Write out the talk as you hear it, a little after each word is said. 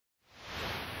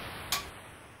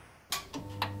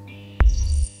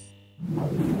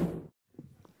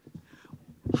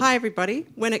Hi everybody.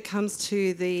 When it comes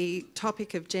to the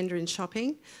topic of gender in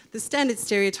shopping, the standard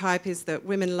stereotype is that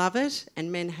women love it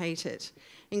and men hate it.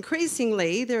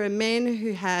 Increasingly, there are men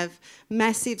who have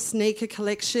massive sneaker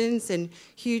collections and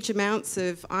huge amounts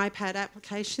of iPad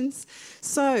applications.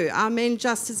 So, are men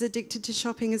just as addicted to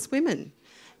shopping as women?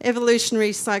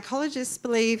 Evolutionary psychologists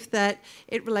believe that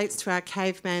it relates to our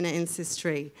caveman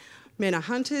ancestry. Men are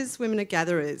hunters, women are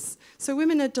gatherers. So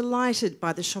women are delighted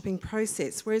by the shopping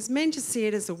process, whereas men just see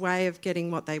it as a way of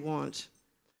getting what they want.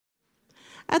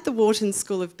 At the Wharton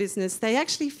School of Business, they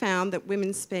actually found that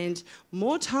women spend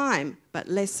more time but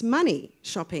less money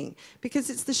shopping because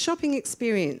it's the shopping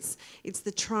experience, it's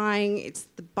the trying, it's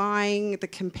the buying, the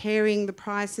comparing the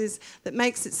prices that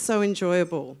makes it so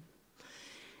enjoyable.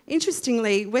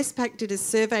 Interestingly, Westpac did a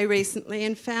survey recently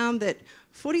and found that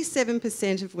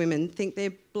 47% of women think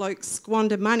their blokes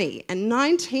squander money and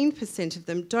 19% of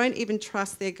them don't even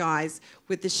trust their guys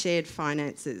with the shared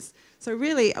finances. So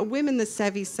really, are women the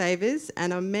savvy savers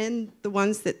and are men the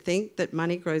ones that think that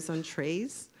money grows on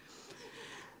trees?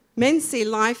 Men see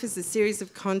life as a series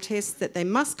of contests that they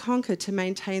must conquer to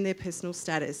maintain their personal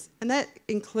status, and that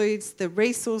includes the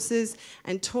resources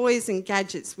and toys and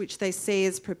gadgets which they see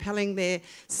as propelling their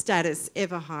status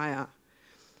ever higher.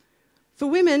 For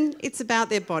women, it's about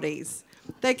their bodies.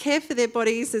 They care for their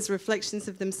bodies as reflections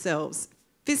of themselves.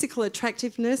 Physical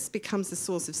attractiveness becomes a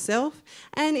source of self,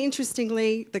 and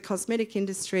interestingly, the cosmetic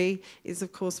industry is,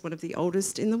 of course, one of the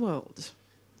oldest in the world.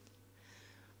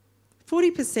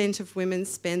 40% of women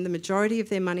spend the majority of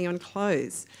their money on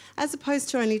clothes, as opposed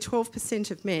to only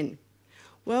 12% of men.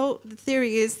 Well, the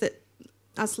theory is that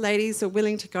us ladies are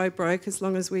willing to go broke as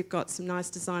long as we've got some nice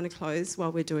designer clothes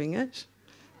while we're doing it.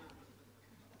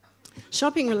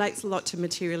 Shopping relates a lot to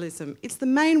materialism. It's the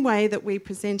main way that we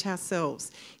present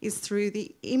ourselves is through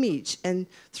the image and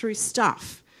through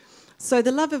stuff. So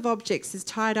the love of objects is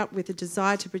tied up with a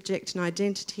desire to project an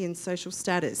identity and social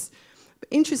status. But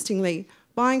interestingly,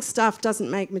 buying stuff doesn't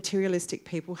make materialistic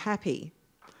people happy.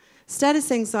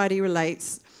 Status anxiety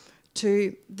relates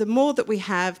to the more that we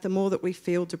have, the more that we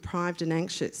feel deprived and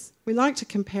anxious. We like to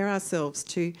compare ourselves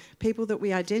to people that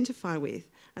we identify with.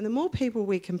 And the more people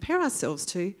we compare ourselves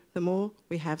to, the more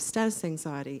we have status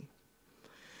anxiety.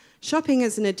 Shopping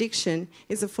as an addiction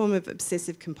is a form of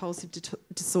obsessive-compulsive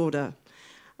disorder.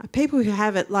 People who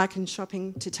have it liken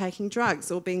shopping to taking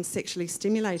drugs or being sexually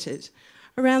stimulated.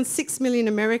 Around 6 million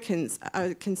Americans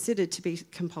are considered to be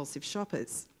compulsive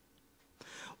shoppers.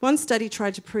 One study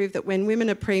tried to prove that when women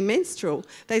are premenstrual,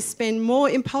 they spend more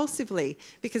impulsively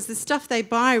because the stuff they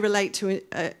buy relate to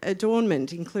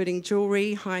adornment, including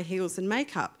jewellery, high heels and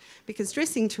makeup, because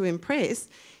dressing to impress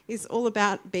is all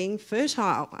about being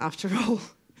fertile, after all.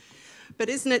 But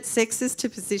isn't it sexist to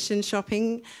position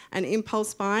shopping and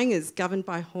impulse buying as governed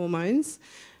by hormones?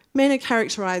 Men are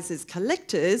characterised as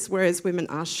collectors, whereas women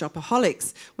are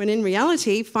shopaholics, when in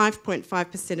reality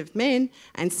 5.5% of men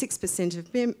and 6%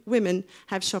 of women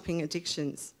have shopping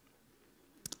addictions.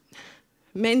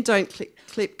 Men don't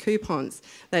clip coupons.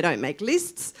 They don't make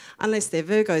lists, unless they're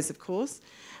Virgos, of course,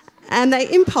 and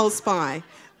they impulse buy.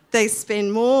 They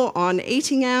spend more on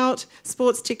eating out,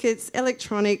 sports tickets,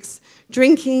 electronics,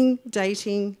 drinking,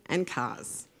 dating and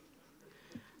cars.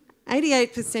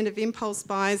 88% of impulse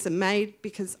buys are made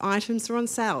because items are on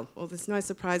sale. Well, there's no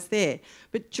surprise there.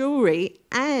 But jewellery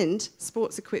and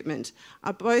sports equipment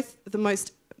are both the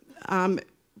most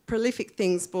prolific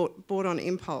things bought on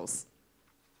impulse.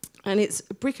 And it's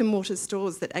brick and mortar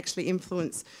stores that actually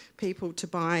influence people to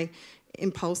buy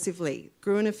impulsively.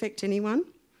 Gruen effect, anyone?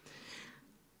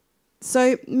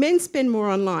 So men spend more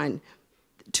online,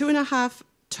 2.5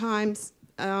 times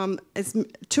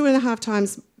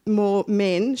more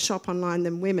men shop online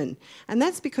than women. And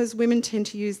that's because women tend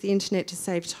to use the internet to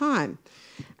save time.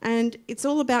 And it's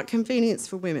all about convenience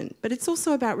for women, but it's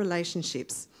also about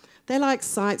relationships. They like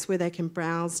sites where they can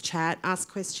browse, chat, ask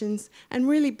questions, and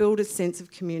really build a sense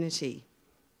of community.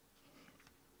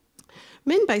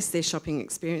 Men base their shopping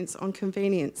experience on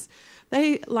convenience.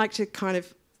 They like to kind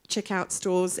of check out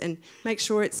stores and make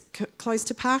sure it's close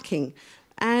to parking.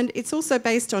 And it's also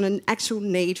based on an actual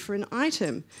need for an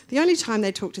item. The only time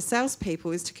they talk to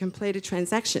salespeople is to complete a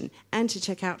transaction and to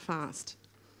check out fast.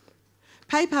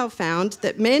 PayPal found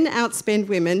that men outspend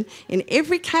women in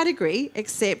every category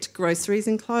except groceries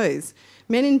and clothes.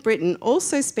 Men in Britain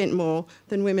also spent more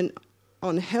than women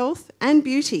on health and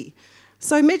beauty.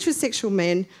 So metrosexual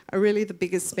men are really the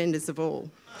biggest spenders of all.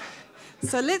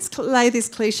 So let's lay this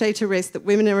cliche to rest that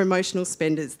women are emotional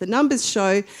spenders. The numbers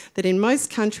show that in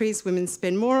most countries, women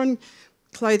spend more on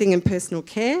clothing and personal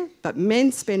care, but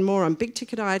men spend more on big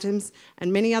ticket items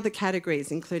and many other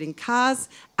categories, including cars,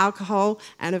 alcohol,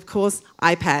 and of course,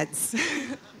 iPads.